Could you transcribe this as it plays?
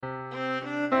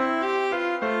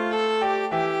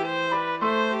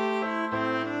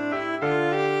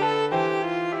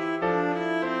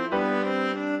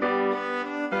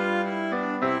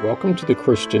Welcome to the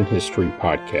Christian History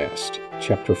Podcast,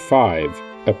 Chapter 5,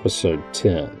 Episode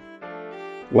 10.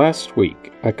 Last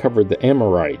week, I covered the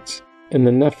Amorites and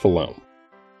the Nephilim,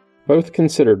 both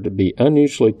considered to be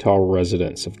unusually tall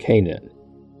residents of Canaan.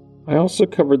 I also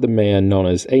covered the man known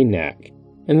as Anak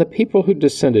and the people who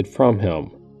descended from him,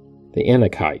 the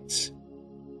Anakites.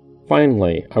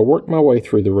 Finally, I worked my way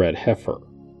through the red heifer.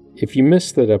 If you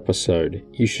missed that episode,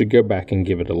 you should go back and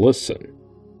give it a listen.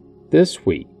 This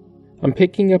week, I'm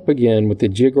picking up again with the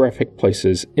geographic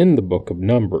places in the book of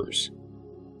Numbers.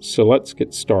 So let's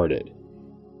get started.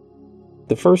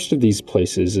 The first of these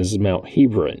places is Mount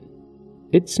Hebron.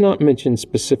 It's not mentioned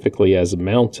specifically as a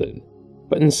mountain,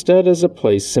 but instead as a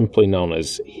place simply known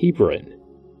as Hebron.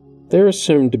 They're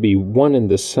assumed to be one and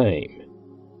the same.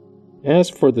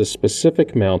 As for the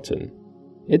specific mountain,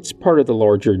 it's part of the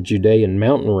larger Judean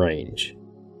mountain range.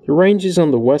 The range is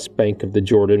on the west bank of the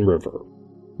Jordan River,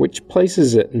 which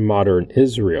places it in modern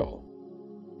Israel.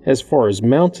 As far as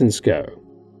mountains go,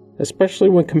 especially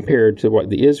when compared to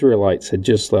what the Israelites had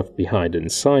just left behind in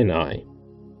Sinai,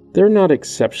 they're not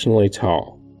exceptionally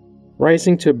tall,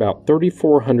 rising to about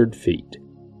 3,400 feet,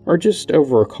 or just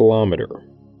over a kilometer.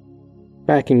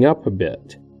 Backing up a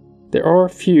bit, there are a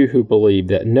few who believe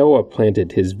that Noah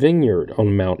planted his vineyard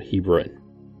on Mount Hebron.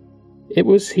 It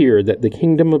was here that the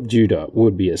kingdom of Judah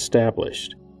would be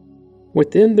established.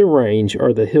 Within the range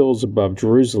are the hills above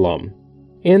Jerusalem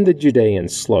and the Judean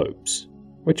slopes,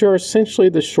 which are essentially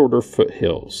the shorter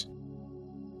foothills.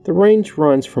 The range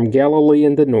runs from Galilee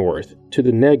in the north to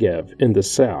the Negev in the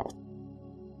south.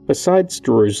 Besides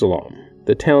Jerusalem,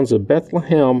 the towns of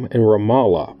Bethlehem and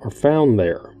Ramallah are found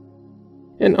there,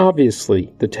 and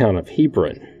obviously the town of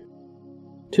Hebron.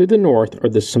 To the north are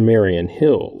the Sumerian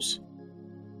hills.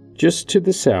 Just to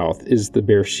the south is the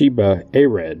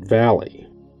Beersheba-Ared Valley.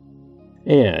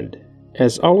 And,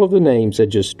 as all of the names I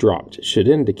just dropped should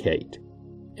indicate,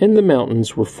 in the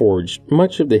mountains were forged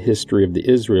much of the history of the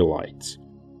Israelites.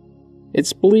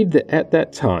 It's believed that at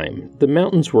that time, the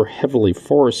mountains were heavily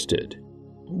forested,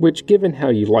 which, given how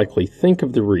you likely think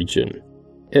of the region,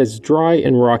 as dry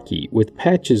and rocky with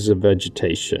patches of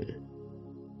vegetation.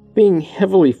 Being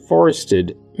heavily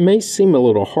forested may seem a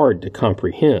little hard to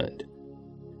comprehend,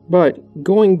 but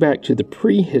going back to the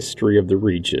prehistory of the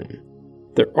region,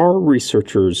 there are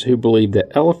researchers who believe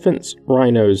that elephants,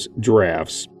 rhinos,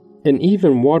 giraffes, and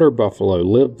even water buffalo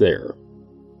lived there,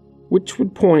 which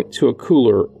would point to a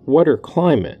cooler, wetter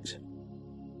climate.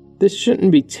 This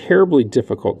shouldn't be terribly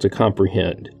difficult to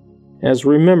comprehend, as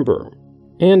remember,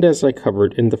 and as I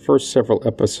covered in the first several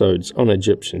episodes on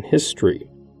Egyptian history,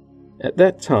 at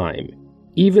that time,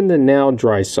 even the now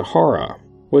dry Sahara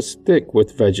was thick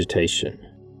with vegetation.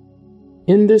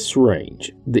 In this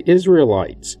range, the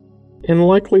Israelites, and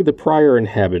likely the prior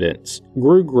inhabitants,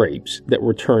 grew grapes that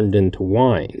were turned into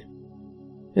wine.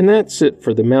 And that's it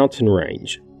for the mountain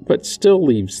range, but still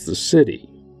leaves the city.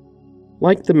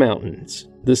 Like the mountains,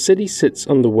 the city sits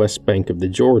on the west bank of the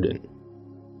Jordan.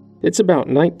 It's about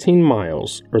 19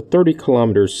 miles, or 30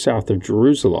 kilometers south of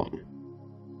Jerusalem.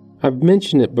 I've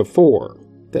mentioned it before,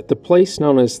 that the place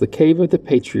known as the Cave of the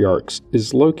Patriarchs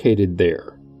is located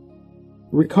there.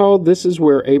 Recall this is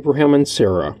where Abraham and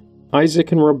Sarah,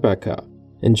 Isaac and Rebekah,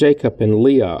 and Jacob and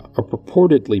Leah are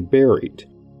purportedly buried.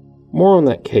 More on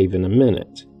that cave in a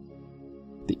minute.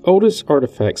 The oldest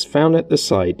artifacts found at the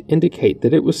site indicate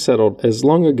that it was settled as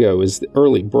long ago as the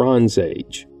early Bronze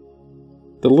Age.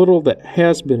 The little that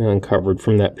has been uncovered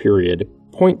from that period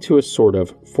point to a sort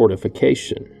of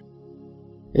fortification.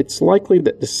 It's likely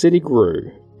that the city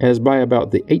grew, as by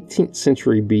about the 18th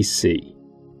century BC,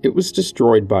 it was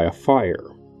destroyed by a fire.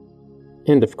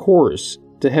 And of course,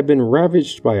 to have been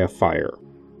ravaged by a fire,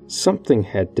 something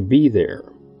had to be there.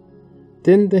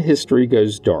 Then the history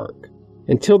goes dark,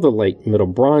 until the late Middle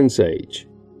Bronze Age.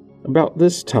 About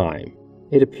this time,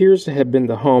 it appears to have been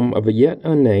the home of a yet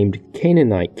unnamed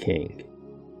Canaanite king.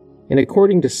 And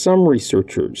according to some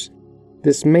researchers,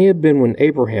 this may have been when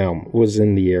Abraham was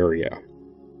in the area.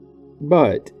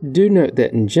 But do note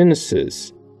that in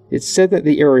Genesis, it's said that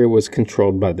the area was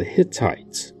controlled by the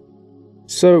Hittites.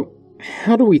 So,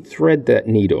 how do we thread that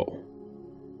needle?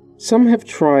 Some have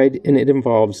tried, and it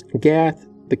involves Gath,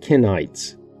 the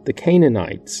Kenites, the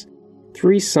Canaanites,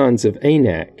 3 sons of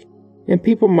Anak, and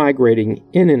people migrating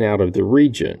in and out of the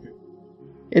region.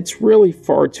 It's really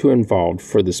far too involved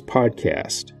for this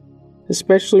podcast,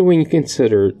 especially when you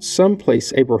consider some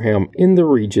place Abraham in the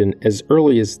region as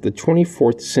early as the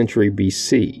 24th century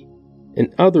BC,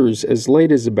 and others as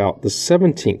late as about the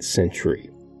 17th century.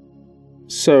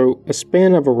 So, a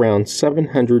span of around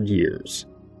 700 years.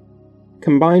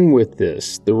 Combine with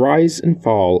this the rise and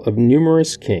fall of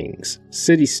numerous kings,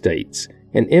 city-states,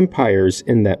 and empires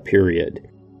in that period,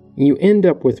 you end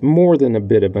up with more than a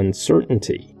bit of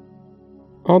uncertainty.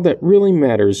 All that really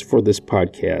matters for this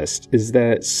podcast is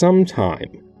that at some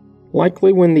time,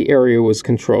 likely when the area was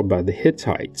controlled by the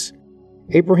Hittites,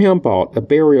 Abraham bought a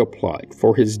burial plot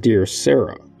for his dear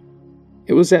Sarah.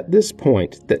 It was at this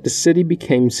point that the city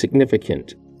became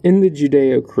significant in the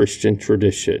Judeo-Christian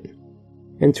tradition,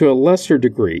 and to a lesser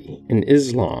degree in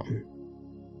Islam.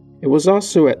 It was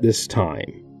also at this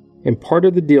time, and part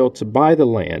of the deal to buy the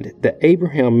land, that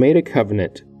Abraham made a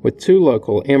covenant with 2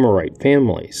 local Amorite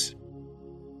families.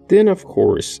 Then, of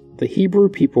course, the Hebrew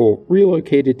people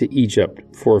relocated to Egypt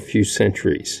for a few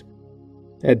centuries.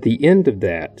 At the end of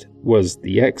that was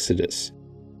the Exodus.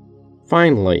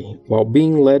 Finally, while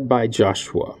being led by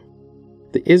Joshua,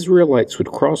 the Israelites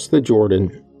would cross the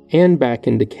Jordan and back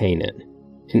into Canaan,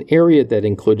 an area that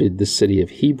included the city of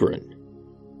Hebron.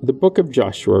 The book of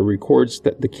Joshua records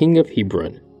that the king of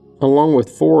Hebron, along with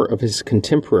 4 of his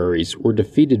contemporaries, were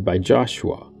defeated by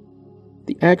Joshua.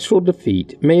 The actual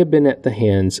defeat may have been at the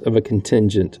hands of a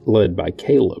contingent led by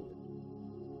Caleb.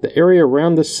 The area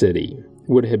around the city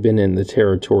would have been in the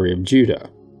territory of Judah,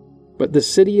 but the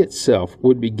city itself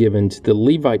would be given to the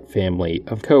Levite family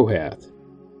of Kohath.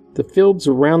 The fields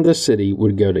around the city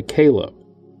would go to Caleb.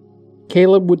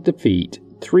 Caleb would defeat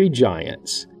 3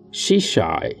 giants,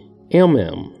 Sheshai,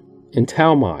 Amim, and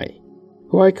Talmai,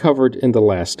 who I covered in the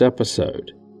last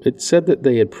episode. It said that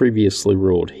they had previously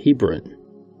ruled Hebron.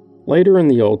 Later in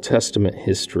the Old Testament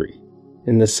history,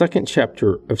 in the 2nd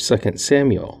chapter of 2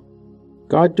 Samuel,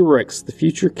 God directs the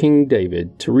future King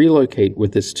David to relocate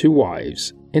with his 2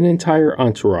 wives and entire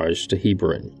entourage to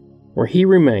Hebron, where he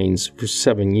remains for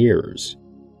 7 years.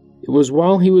 It was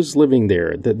while he was living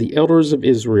there that the elders of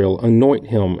Israel anoint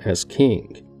him as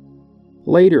king.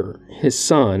 Later, his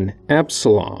son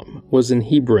Absalom was in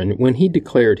Hebron when he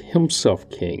declared himself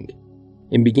king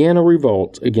and began a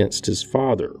revolt against his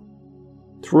father.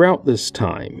 Throughout this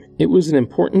time, it was an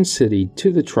important city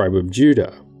to the tribe of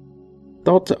Judah,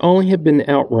 thought to only have been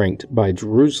outranked by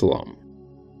Jerusalem,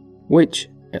 which,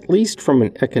 at least from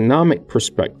an economic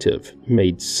perspective,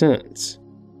 made sense.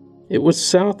 It was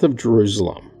south of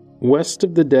Jerusalem, west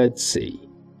of the Dead Sea,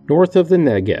 north of the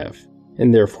Negev,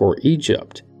 and therefore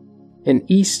Egypt, and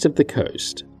east of the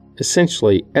coast,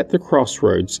 essentially at the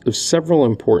crossroads of several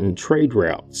important trade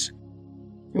routes.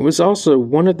 It was also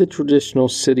one of the traditional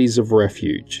cities of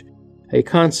refuge, a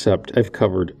concept I've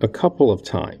covered a couple of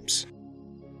times.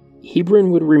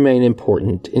 Hebron would remain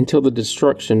important until the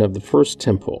destruction of the first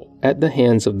temple at the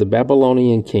hands of the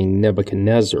Babylonian king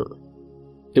Nebuchadnezzar.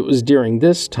 It was during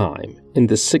this time, in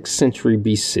the 6th century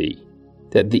BC,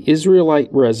 that the Israelite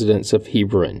residents of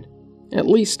Hebron, at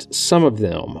least some of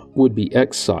them, would be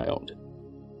exiled.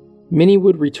 Many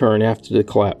would return after the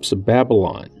collapse of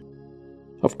Babylon.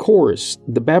 Of course,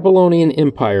 the Babylonian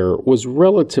Empire was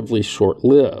relatively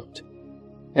short-lived,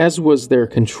 as was their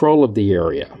control of the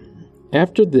area.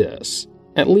 After this,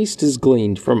 at least as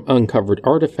gleaned from uncovered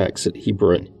artifacts at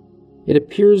Hebron, it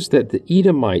appears that the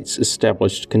Edomites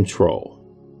established control.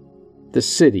 The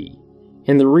city,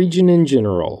 and the region in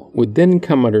general, would then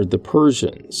come under the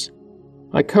Persians.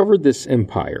 I covered this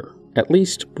empire, at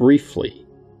least briefly,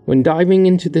 when diving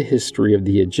into the history of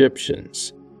the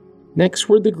Egyptians. Next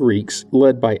were the Greeks,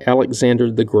 led by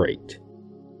Alexander the Great.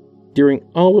 During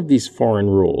all of these foreign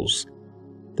rules,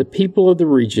 the people of the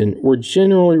region were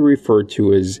generally referred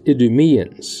to as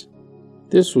Idumeans.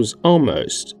 This was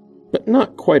almost, but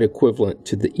not quite equivalent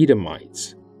to the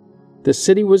Edomites. The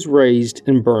city was razed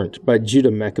and burnt by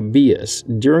Judah Maccabeus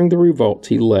during the revolt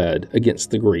he led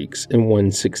against the Greeks in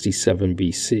 167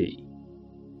 BC.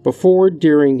 Before,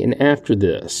 during, and after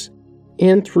this,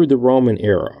 and through the Roman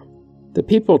era, the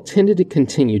people tended to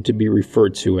continue to be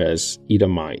referred to as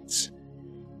Edomites.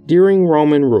 During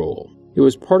Roman rule, it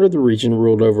was part of the region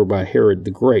ruled over by Herod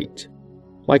the Great.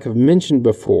 Like I've mentioned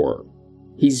before,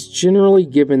 he's generally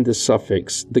given the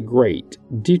suffix the Great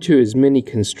due to his many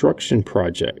construction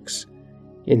projects.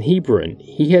 In Hebron,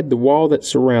 he had the wall that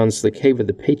surrounds the Cave of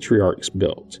the Patriarchs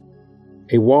built,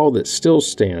 a wall that still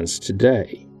stands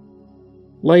today.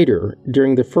 Later,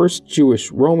 during the First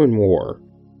Jewish-Roman War,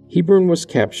 Hebron was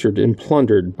captured and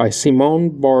plundered by Simon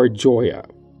bar Joia,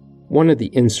 one of the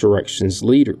insurrection's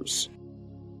leaders.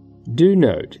 Do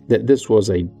note that this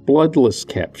was a bloodless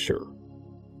capture.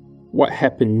 What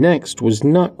happened next was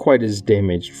not quite as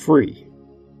damage-free.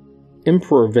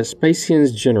 Emperor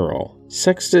Vespasian's general,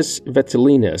 Sextus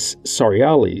Vitellinus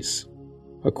Cerealis,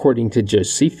 according to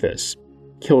Josephus,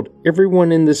 killed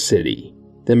everyone in the city,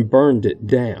 then burned it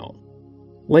down.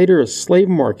 Later, a slave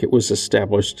market was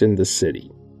established in the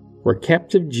city, where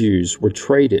captive Jews were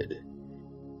traded.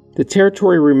 The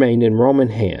territory remained in Roman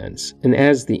hands, and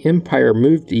as the empire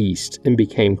moved east and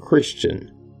became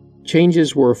Christian,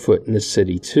 changes were afoot in the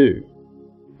city too.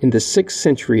 In the 6th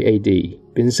century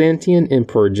AD, Byzantine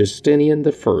Emperor Justinian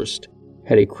I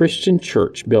had a Christian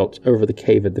church built over the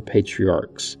Cave of the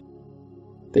Patriarchs.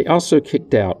 They also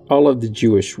kicked out all of the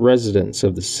Jewish residents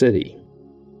of the city.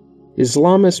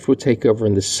 Islamists would take over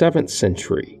in the 7th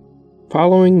century.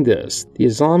 Following this, the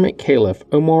Islamic Caliph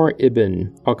Omar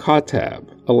ibn al-Khattab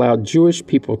allowed Jewish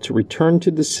people to return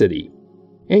to the city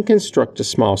and construct a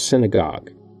small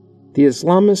synagogue. The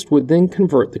Islamists would then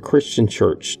convert the Christian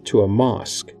church to a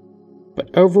mosque. But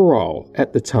overall,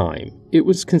 at the time, it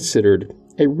was considered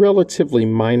a relatively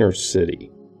minor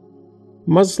city.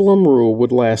 Muslim rule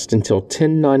would last until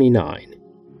 1099,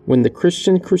 when the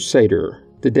Christian crusader,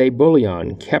 the de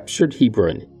Bouillon, captured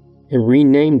Hebron and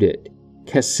renamed it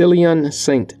Castellan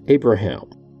Saint Abraham.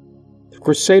 The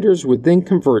Crusaders would then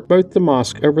convert both the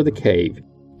mosque over the cave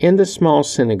and the small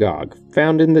synagogue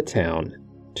found in the town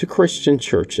to Christian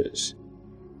churches.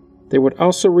 They would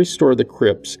also restore the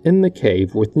crypts in the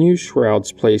cave with new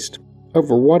shrouds placed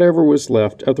over whatever was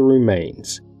left of the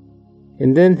remains,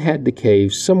 and then had the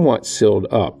cave somewhat sealed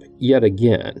up yet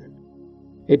again.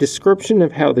 A description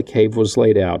of how the cave was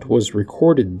laid out was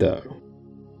recorded, though.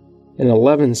 In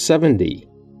 1170,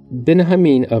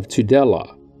 Benjamin of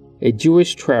Tudela, a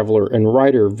Jewish traveler and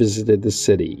writer, visited the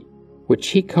city, which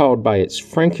he called by its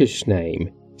Frankish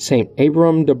name, St.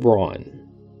 Abram de Braun.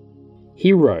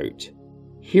 He wrote,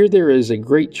 "Here there is a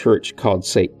great church called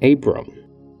St. Abram,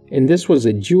 and this was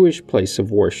a Jewish place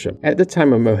of worship at the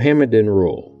time of Mohammedan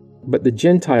rule, but the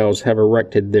Gentiles have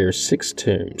erected there 6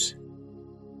 tombs,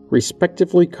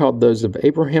 respectively called those of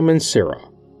Abraham and Sarah,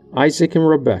 Isaac and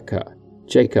Rebekah,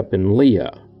 Jacob and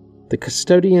Leah. The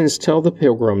custodians tell the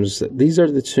pilgrims that these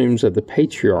are the tombs of the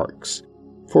patriarchs,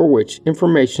 for which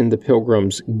information the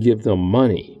pilgrims give them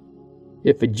money.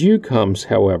 If a Jew comes,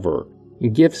 however,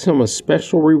 and gives him a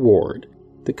special reward,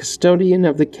 the custodian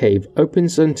of the cave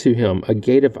opens unto him a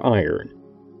gate of iron,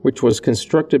 which was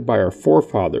constructed by our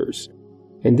forefathers,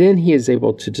 and then he is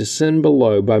able to descend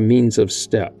below by means of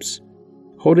steps,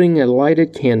 holding a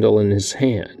lighted candle in his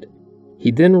hand.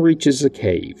 He then reaches a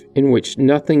cave, in which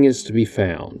nothing is to be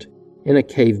found, and a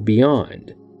cave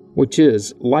beyond, which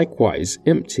is likewise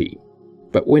empty.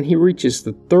 But when he reaches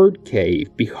the 3rd cave,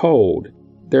 behold,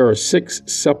 there are 6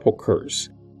 sepulchres,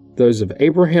 those of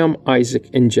Abraham, Isaac,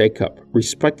 and Jacob,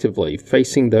 respectively,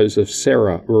 facing those of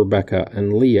Sarah, Rebekah,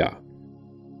 and Leah."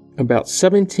 About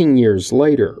 17 years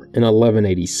later, in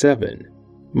 1187,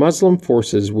 Muslim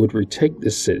forces would retake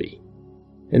the city,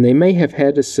 and they may have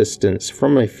had assistance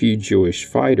from a few Jewish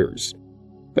fighters.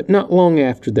 But not long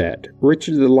after that,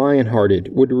 Richard the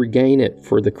Lionhearted would regain it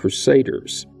for the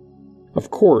Crusaders. Of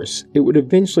course, it would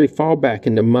eventually fall back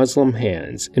into Muslim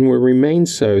hands and would remain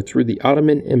so through the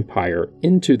Ottoman Empire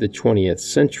into the 20th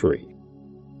century.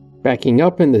 Backing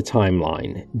up in the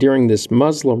timeline, during this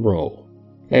Muslim rule,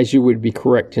 as you would be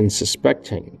correct in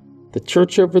suspecting, the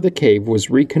church over the cave was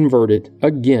reconverted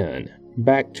again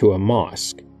back to a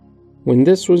mosque. When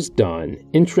this was done,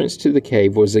 entrance to the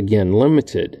cave was again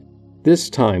limited, this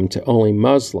time to only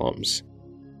Muslims,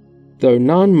 though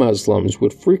non-Muslims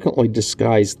would frequently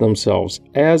disguise themselves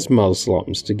as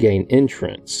Muslims to gain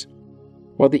entrance.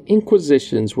 While the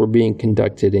Inquisitions were being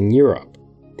conducted in Europe,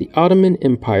 the Ottoman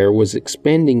Empire was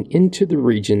expanding into the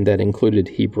region that included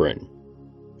Hebron.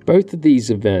 Both of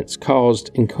these events caused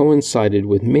and coincided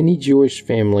with many Jewish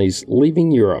families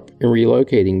leaving Europe and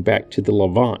relocating back to the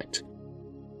Levant.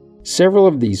 Several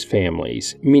of these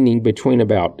families, meaning between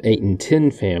about 8 and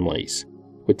 10 families,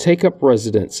 would take up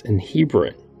residence in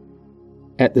Hebron.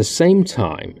 At the same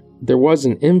time, there was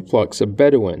an influx of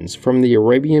Bedouins from the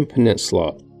Arabian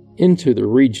Peninsula into the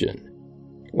region.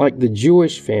 Like the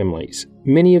Jewish families,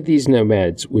 many of these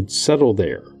nomads would settle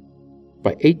there.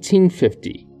 By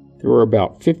 1850, there were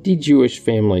about 50 Jewish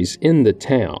families in the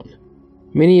town,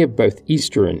 many of both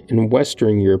Eastern and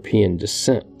Western European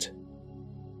descent.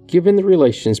 Given the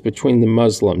relations between the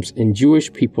Muslims and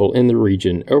Jewish people in the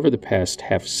region over the past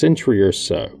half-century or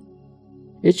so,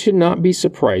 it should not be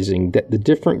surprising that the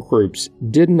different groups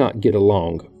did not get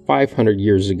along 500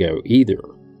 years ago either.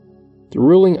 The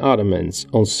ruling Ottomans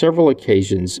on several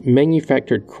occasions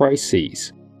manufactured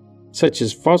crises, such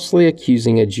as falsely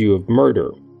accusing a Jew of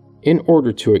murder in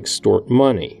order to extort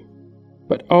money.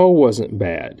 But all wasn't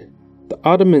bad. The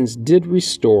Ottomans did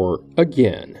restore,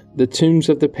 again, the tombs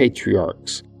of the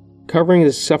patriarchs, covering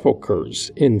the sepulchres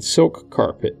in silk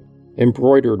carpet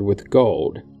embroidered with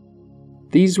gold.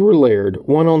 These were layered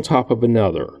one on top of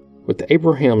another, with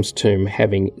Abraham's tomb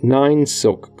having 9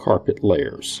 silk carpet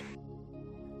layers.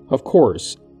 Of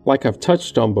course, Like I've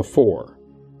touched on before,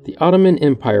 the Ottoman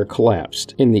Empire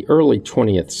collapsed in the early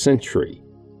 20th century.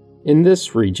 In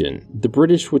this region, the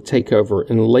British would take over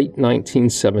in late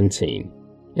 1917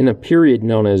 in a period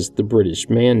known as the British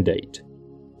Mandate.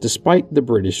 Despite the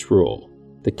British rule,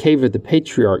 the Cave of the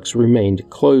Patriarchs remained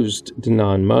closed to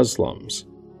non-Muslims.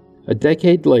 A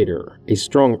decade later, a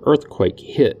strong earthquake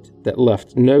hit that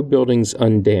left no buildings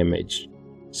undamaged,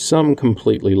 some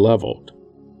completely leveled.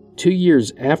 2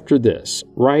 years after this,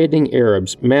 rioting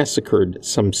Arabs massacred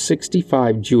some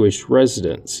 65 Jewish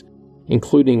residents,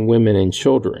 including women and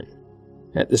children.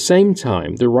 At the same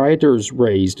time, the rioters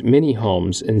razed many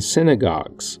homes and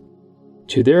synagogues.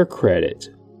 To their credit,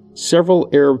 several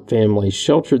Arab families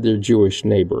sheltered their Jewish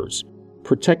neighbors,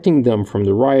 protecting them from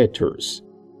the rioters.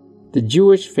 The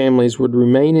Jewish families would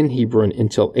remain in Hebron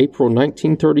until April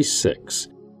 1936,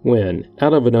 when,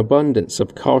 out of an abundance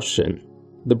of caution,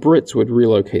 the Brits would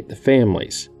relocate the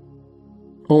families.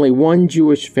 Only one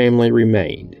Jewish family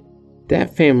remained.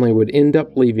 That family would end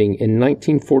up leaving in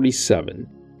 1947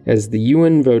 as the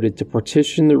UN voted to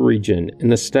partition the region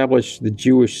and establish the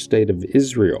Jewish state of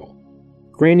Israel,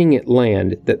 granting it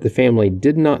land that the family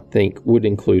did not think would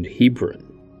include Hebron.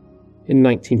 In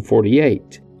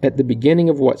 1948, at the beginning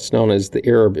of what's known as the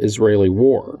Arab-Israeli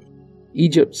War,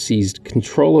 Egypt seized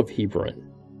control of Hebron.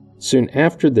 Soon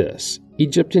after this,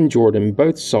 Egypt and Jordan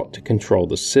both sought to control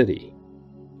the city.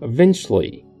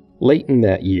 Eventually, late in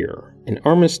that year, an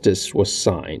armistice was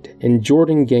signed and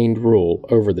Jordan gained rule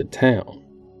over the town.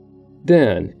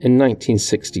 Then, in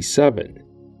 1967,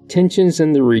 tensions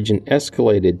in the region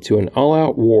escalated to an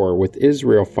all-out war with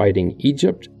Israel fighting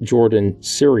Egypt, Jordan,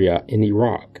 Syria, and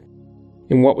Iraq,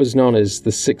 in what was known as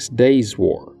the 6 Days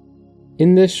War.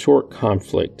 In this short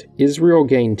conflict, Israel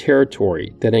gained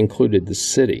territory that included the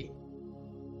city.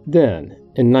 Then,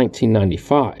 in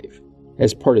 1995,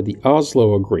 as part of the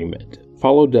Oslo Agreement,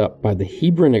 followed up by the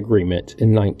Hebron Agreement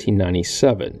in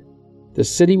 1997, the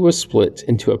city was split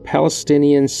into a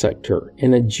Palestinian sector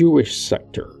and a Jewish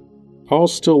sector, all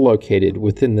still located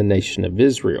within the nation of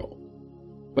Israel.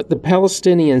 But the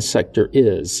Palestinian sector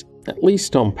is, at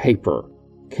least on paper,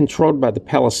 controlled by the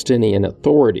Palestinian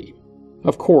Authority.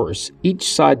 Of course,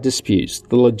 each side disputes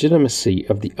the legitimacy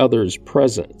of the other's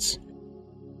presence.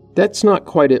 That's not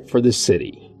quite it for the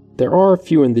city. There are a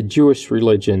few in the Jewish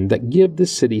religion that give the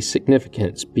city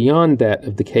significance beyond that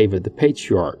of the Cave of the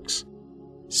Patriarchs.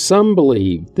 Some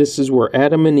believe this is where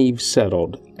Adam and Eve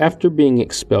settled after being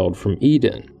expelled from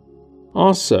Eden.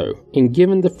 Also, in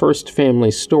given the first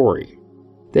family story,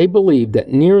 they believe that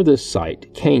near this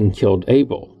site Cain killed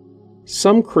Abel.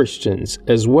 Some Christians,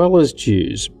 as well as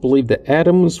Jews, believe that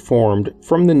Adam was formed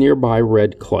from the nearby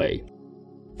red clay,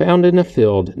 found in a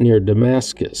field near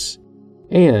Damascus,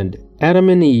 and Adam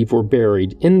and Eve were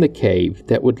buried in the cave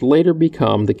that would later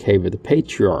become the Cave of the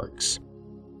Patriarchs.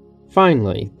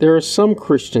 Finally, there are some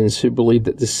Christians who believe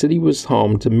that the city was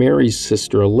home to Mary's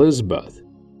sister Elizabeth.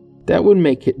 That would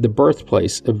make it the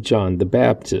birthplace of John the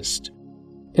Baptist.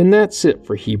 And that's it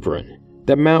for Hebron,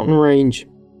 the mountain range,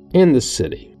 and the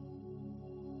city.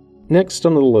 Next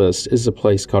on the list is a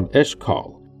place called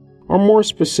Eshcol, or more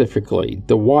specifically,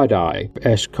 the Wadi of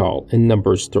Eshcol in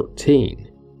Numbers 13.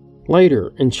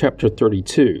 Later, in chapter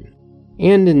 32,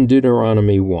 and in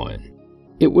Deuteronomy 1,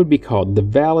 it would be called the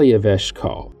Valley of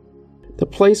Eshcol. The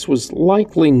place was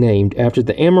likely named after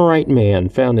the Amorite man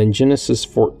found in Genesis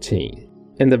 14,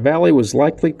 and the valley was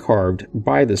likely carved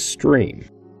by the stream.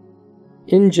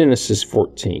 In Genesis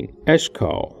 14,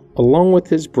 Eshcol, along with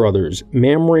his brothers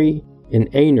Mamre and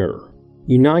Aner,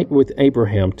 unite with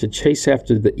Abraham to chase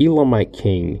after the Elamite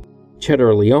king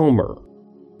Chedorlaomer,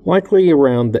 likely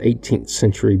around the 18th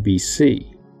century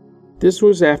BC. This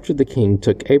was after the king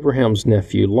took Abraham's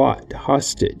nephew Lot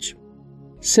hostage.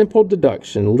 Simple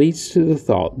deduction leads to the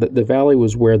thought that the valley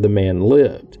was where the man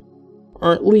lived,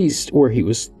 or at least where he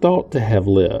was thought to have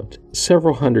lived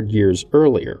several hundred years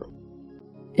earlier.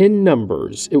 In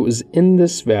Numbers, it was in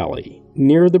this valley,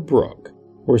 near the brook,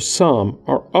 where some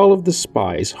or all of the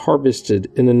spies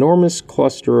harvested an enormous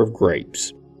cluster of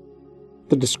grapes.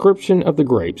 The description of the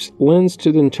grapes lends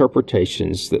to the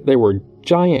interpretations that they were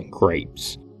giant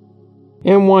grapes.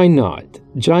 And why not?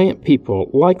 Giant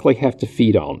people likely have to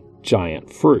feed on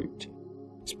giant fruit.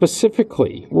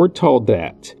 Specifically, we're told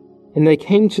that, and they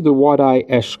came to the Wadi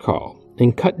Eshcol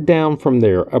and cut down from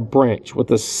there a branch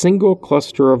with a single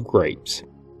cluster of grapes,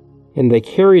 and they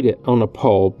carried it on a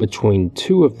pole between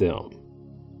two of them.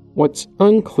 What's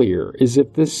unclear is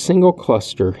if this single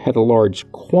cluster had a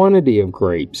large quantity of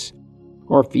grapes,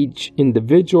 or if each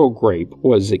individual grape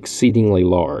was exceedingly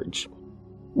large.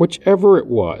 Whichever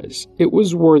it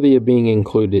was worthy of being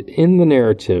included in the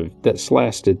narrative that's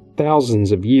lasted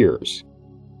thousands of years.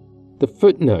 The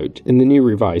footnote in the New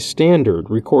Revised Standard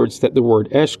records that the word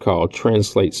Eshcol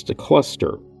translates to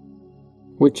cluster,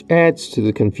 which adds to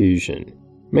the confusion,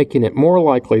 making it more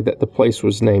likely that the place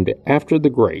was named after the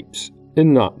grapes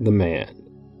and not the man,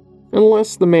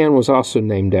 unless the man was also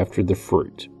named after the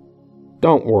fruit.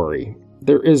 Don't worry,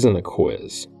 there isn't a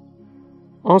quiz.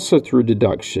 Also through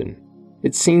deduction,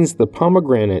 it seems the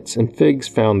pomegranates and figs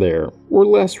found there were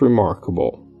less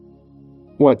remarkable.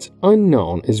 What's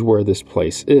unknown is where this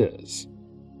place is.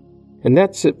 And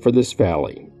that's it for this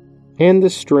valley, and the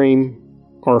stream,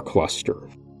 or cluster.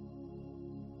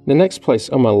 The next place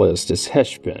on my list is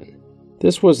Heshbon.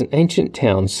 This was an ancient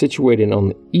town situated on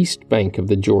the east bank of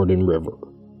the Jordan River.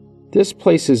 This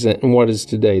place is in what is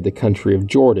today the country of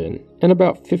Jordan, and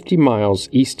about 50 miles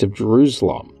east of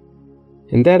Jerusalem.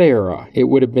 In that era, it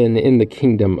would have been in the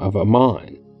kingdom of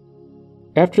Ammon.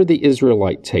 After the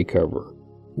Israelite takeover,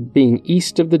 being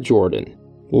east of the Jordan,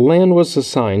 land was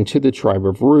assigned to the tribe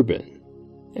of Reuben.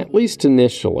 At least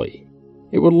initially,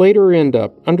 it would later end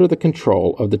up under the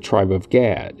control of the tribe of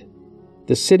Gad.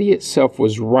 The city itself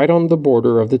was right on the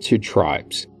border of the two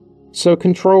tribes, so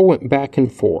control went back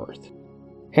and forth,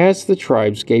 as the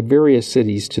tribes gave various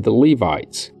cities to the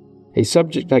Levites, a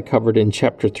subject I covered in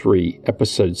Chapter 3,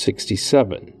 Episode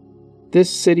 67. This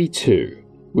city, too,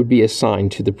 would be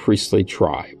assigned to the priestly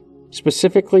tribe,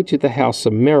 specifically to the house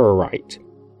of Merarite,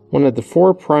 one of the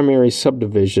 4 primary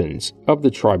subdivisions of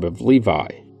the tribe of Levi.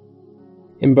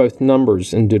 In both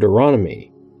Numbers and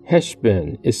Deuteronomy,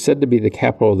 Heshbon is said to be the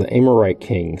capital of the Amorite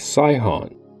king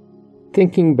Sihon.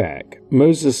 Thinking back,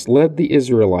 Moses led the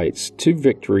Israelites to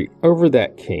victory over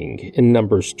that king in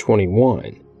Numbers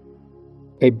 21.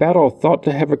 A battle thought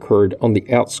to have occurred on the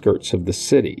outskirts of the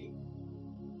city.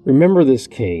 Remember this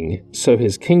king, so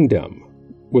his kingdom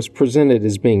was presented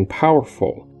as being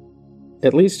powerful,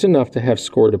 at least enough to have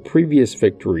scored a previous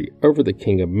victory over the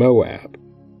king of Moab.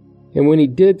 And when he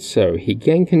did so, he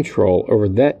gained control over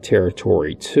that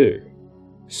territory too.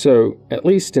 So, at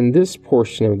least in this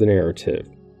portion of the narrative,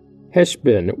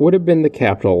 Heshbon would have been the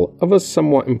capital of a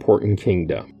somewhat important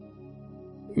kingdom.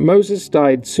 Moses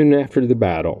died soon after the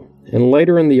battle, and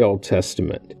later in the Old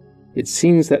Testament, it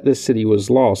seems that the city was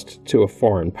lost to a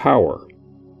foreign power.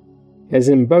 As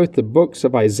in both the books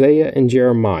of Isaiah and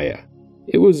Jeremiah,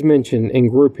 it was mentioned in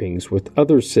groupings with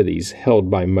other cities held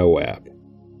by Moab.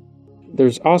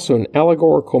 There's also an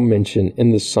allegorical mention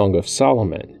in the Song of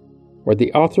Solomon, where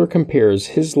the author compares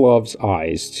his love's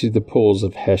eyes to the pools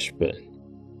of Heshbon.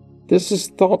 This is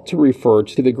thought to refer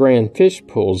to the grand fish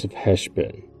pools of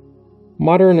Heshbon.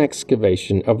 Modern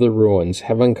excavation of the ruins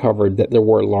have uncovered that there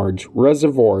were large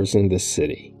reservoirs in this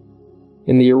city.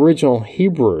 In the original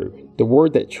Hebrew, the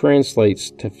word that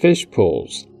translates to fish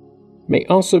pools may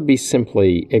also be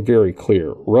simply a very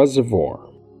clear reservoir.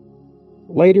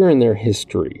 Later in their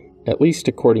history, at least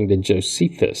according to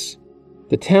Josephus,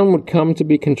 the town would come to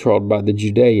be controlled by the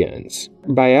Judeans,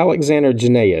 by Alexander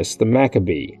Jannaeus the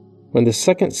Maccabee, when the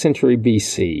 2nd century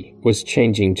BC was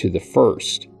changing to the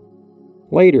 1st.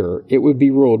 Later, it would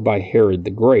be ruled by Herod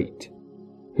the Great,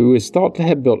 who is thought to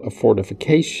have built a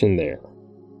fortification there.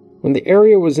 When the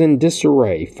area was in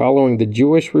disarray following the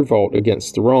Jewish revolt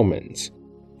against the Romans,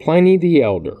 Pliny the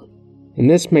Elder, and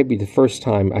this may be the first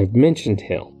time I've mentioned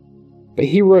him, but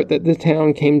he wrote that the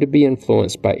town came to be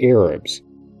influenced by Arabs,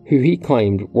 who he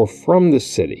claimed were from the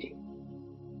city.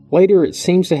 Later, it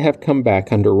seems to have come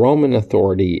back under Roman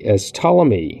authority, as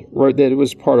Ptolemy wrote that it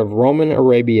was part of Roman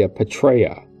Arabia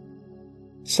Petraea.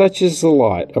 Such is the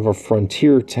lot of a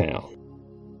frontier town.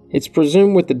 It's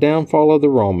presumed with the downfall of the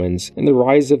Romans and the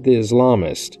rise of the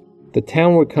Islamists, the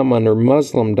town would come under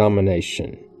Muslim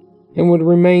domination, and would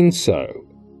remain so,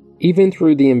 even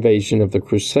through the invasion of the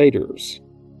Crusaders.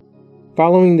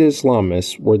 Following the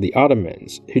Islamists were the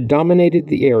Ottomans, who dominated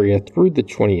the area through the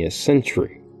 20th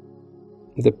century.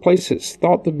 The place that's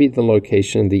thought to be the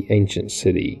location of the ancient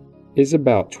city is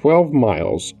about 12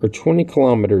 miles or 20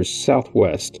 kilometers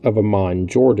southwest of Amman,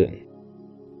 Jordan.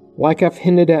 Like I've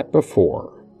hinted at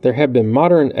before, there have been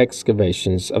modern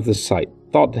excavations of the site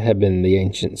thought to have been the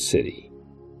ancient city.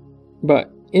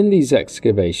 But in these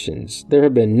excavations, there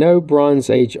have been no Bronze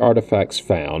Age artifacts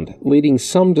found, leading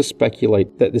some to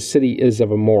speculate that the city is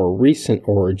of a more recent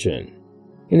origin,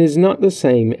 and is not the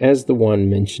same as the one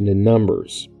mentioned in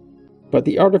Numbers. But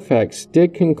the artifacts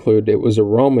did conclude it was a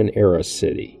Roman-era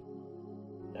city.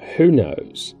 Who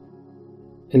knows?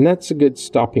 And that's a good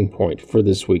stopping point for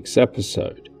this week's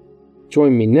episode.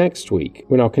 Join me next week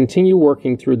when I'll continue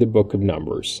working through the book of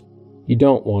Numbers. You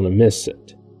don't want to miss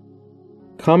it.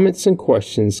 Comments and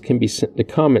questions can be sent to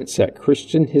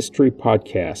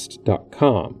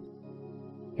comments@christianhistorypodcast.com.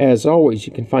 As always,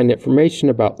 you can find information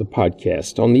about the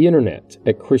podcast on the internet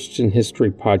at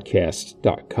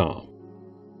christianhistorypodcast.com.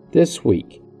 This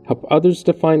week, help others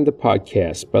to find the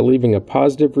podcast by leaving a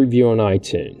positive review on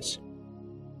iTunes.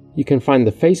 You can find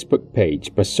the Facebook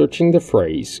page by searching the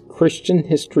phrase Christian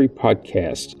History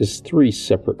Podcast as 3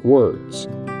 separate words.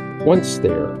 Once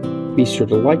there, be sure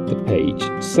to like the page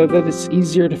so that it's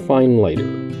easier to find later.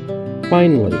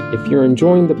 Finally, if you're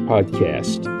enjoying the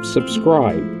podcast,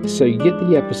 subscribe so you get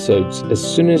the episodes as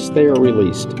soon as they are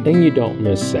released and you don't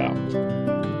miss out.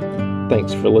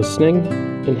 Thanks for listening,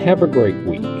 and have a great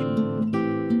week.